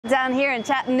down here in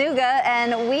Chattanooga,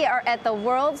 and we are at the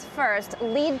world's first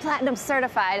LEED Platinum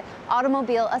certified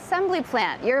automobile assembly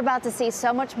plant. You're about to see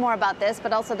so much more about this,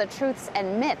 but also the truths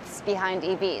and myths behind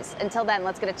EVs. Until then,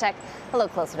 let's get a check a little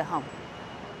closer to home.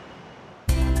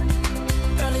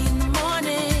 Early in the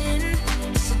morning,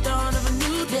 it's the dawn of a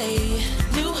new day.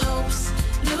 New hopes,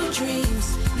 new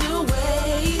dreams, new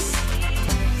ways.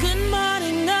 Good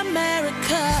morning,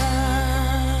 America.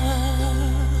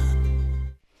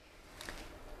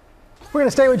 We're going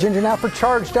to stay with Ginger now for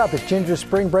Charged Up. It's Ginger's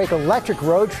spring break electric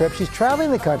road trip. She's traveling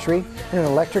the country in an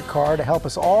electric car to help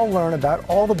us all learn about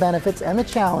all the benefits and the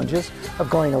challenges of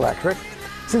going electric.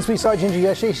 Since we saw Ginger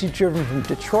yesterday, she's driven from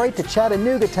Detroit to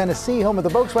Chattanooga, Tennessee, home of the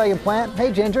Volkswagen plant.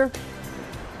 Hey, Ginger.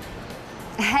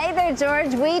 Hey there,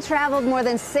 George. We traveled more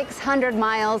than 600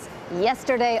 miles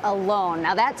yesterday alone.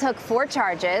 Now that took 4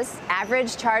 charges,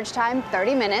 average charge time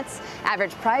 30 minutes,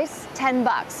 average price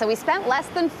 $10. So we spent less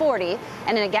than 40,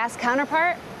 and in a gas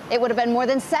counterpart, it would have been more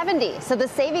than 70. So the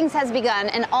savings has begun,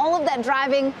 and all of that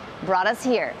driving brought us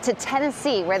here to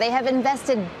Tennessee, where they have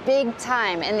invested big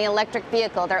time in the electric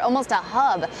vehicle. They're almost a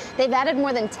hub. They've added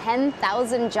more than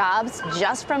 10,000 jobs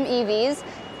just from EVs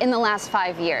in the last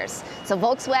 5 years. So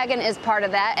Volkswagen is part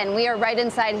of that, and we are right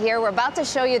inside here. We're about to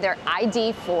show you their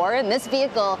ID4, and this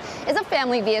vehicle is a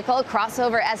family vehicle, a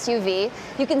crossover SUV.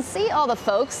 You can see all the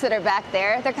folks that are back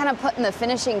there. They're kind of putting the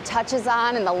finishing touches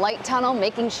on in the light tunnel,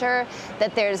 making sure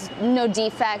that there's no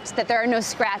defect, that there are no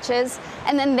scratches.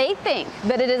 And then they think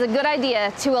that it is a good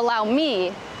idea to allow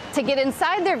me to get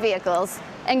inside their vehicles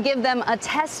and give them a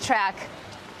test track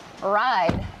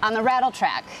ride on the rattle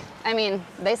track. I mean,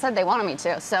 they said they wanted me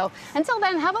to. So until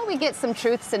then, how about we get some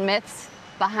truths and myths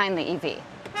behind the EV?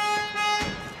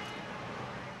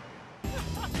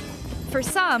 For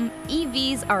some,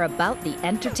 EVs are about the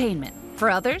entertainment. For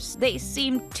others, they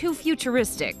seem too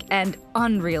futuristic and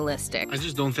unrealistic. I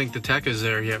just don't think the tech is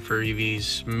there yet for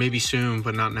EVs. Maybe soon,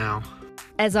 but not now.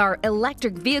 As our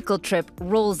electric vehicle trip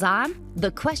rolls on,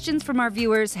 the questions from our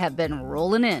viewers have been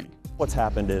rolling in. What's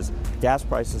happened is gas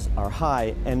prices are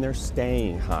high and they're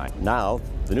staying high. Now,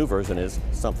 the new version is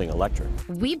something electric.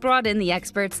 We brought in the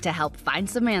experts to help find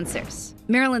some answers.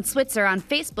 Marilyn Switzer on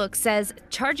Facebook says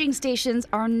charging stations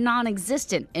are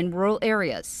non-existent in rural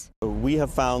areas. We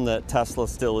have found that Tesla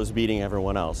still is beating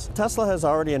everyone else. Tesla has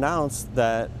already announced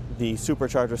that the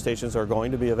supercharger stations are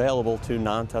going to be available to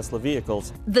non-Tesla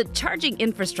vehicles. The charging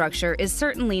infrastructure is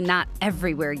certainly not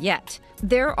everywhere yet.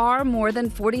 There are more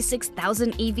than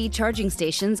 46,000 EV charging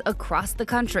stations across the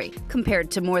country,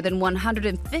 compared to more than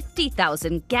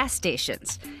 150,000 gas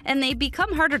stations, and they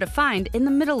become harder to find in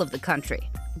the middle of the country.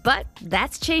 But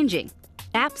that's changing.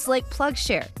 Apps like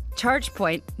PlugShare,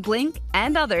 ChargePoint, Blink,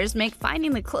 and others make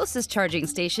finding the closest charging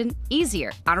station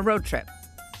easier on a road trip.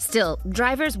 Still,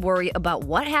 drivers worry about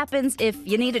what happens if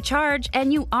you need a charge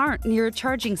and you aren't near a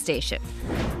charging station.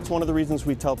 It's one of the reasons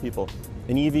we tell people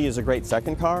an EV is a great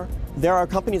second car. There are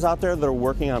companies out there that are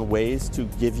working on ways to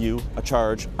give you a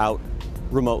charge out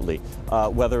remotely,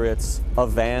 whether it's a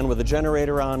van with a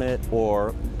generator on it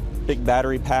or big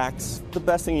battery packs. The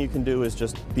best thing you can do is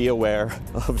just be aware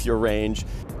of your range.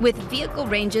 With vehicle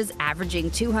ranges averaging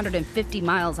 250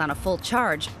 miles on a full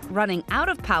charge, running out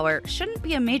of power shouldn't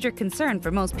be a major concern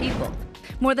for most people.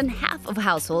 More than half of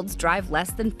households drive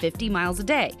less than 50 miles a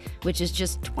day, which is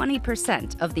just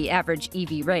 20% of the average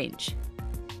EV range.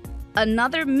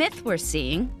 Another myth we're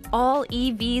seeing, all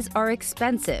EVs are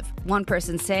expensive. One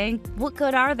person saying, what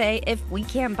good are they if we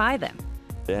can't buy them?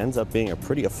 It ends up being a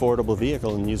pretty affordable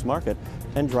vehicle in the used market,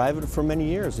 and drive it for many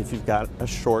years if you've got a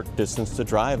short distance to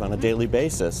drive on a daily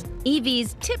basis.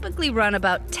 EVs typically run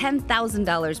about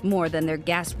 $10,000 more than their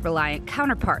gas-reliant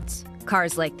counterparts.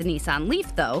 Cars like the Nissan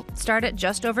Leaf, though, start at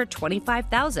just over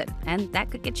 $25,000, and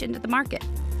that could get you into the market.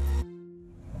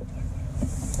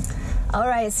 All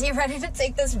right, so you ready to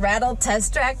take this rattle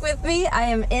test track with me? I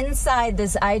am inside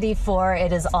this ID4.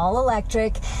 It is all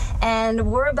electric,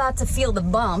 and we're about to feel the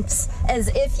bumps as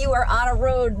if you are on a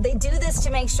road. They do this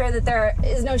to make sure that there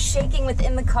is no shaking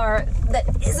within the car that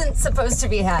isn't supposed to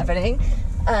be happening.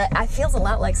 It feels a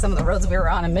lot like some of the roads we were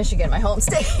on in Michigan, my home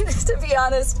state, to be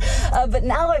honest. But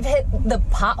now I've hit the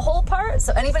pothole part,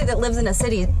 so anybody that lives in a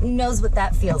city knows what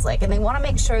that feels like, and they want to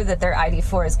make sure that their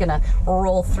ID4 is going to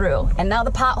roll through. And now the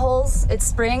potholes, it's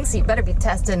spring, so you better be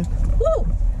testing. Woo!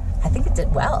 I think it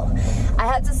did well. I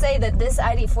have to say that this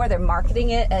ID4, they're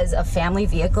marketing it as a family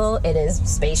vehicle. It is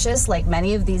spacious, like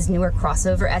many of these newer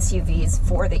crossover SUVs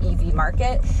for the EV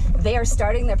market. They are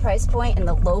starting their price point in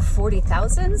the low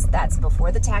 40,000s. That's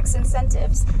before the tax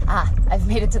incentives. I've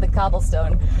made it to the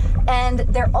cobblestone. And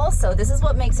they're also, this is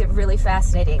what makes it really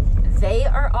fascinating, they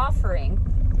are offering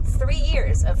 3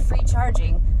 years of free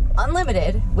charging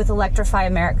unlimited with Electrify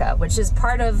America, which is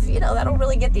part of, that'll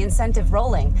really get the incentive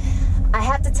rolling. I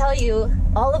have to tell you,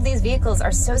 all of these vehicles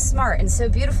are so smart and so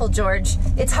beautiful, George.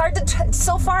 It's hard to,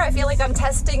 so far I feel like I'm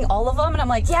testing all of them and I'm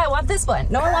like, yeah, I want this one.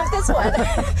 No, I want this one.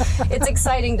 It's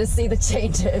exciting to see the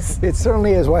changes. It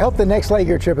certainly is. Well, I hope the next leg of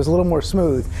your trip is a little more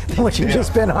smooth than what you've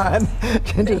just been on.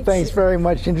 Ginger, thanks very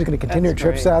much. Ginger's going to continue her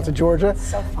trip south to Georgia.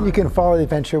 So fun. You can follow the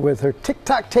adventure with her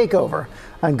TikTok takeover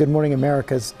on Good Morning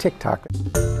America's TikTok.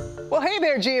 Well, hey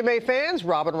there, GMA fans.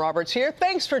 Robin Roberts here.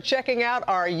 Thanks for checking out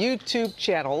our YouTube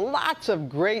channel. Lots of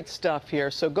great stuff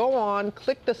here. So go on,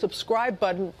 click the subscribe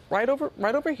button right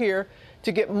over here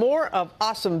to get more of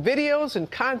awesome videos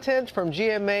and content from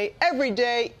GMA every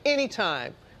day,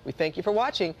 anytime. We thank you for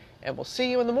watching, and we'll see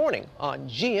you in the morning on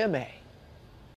GMA.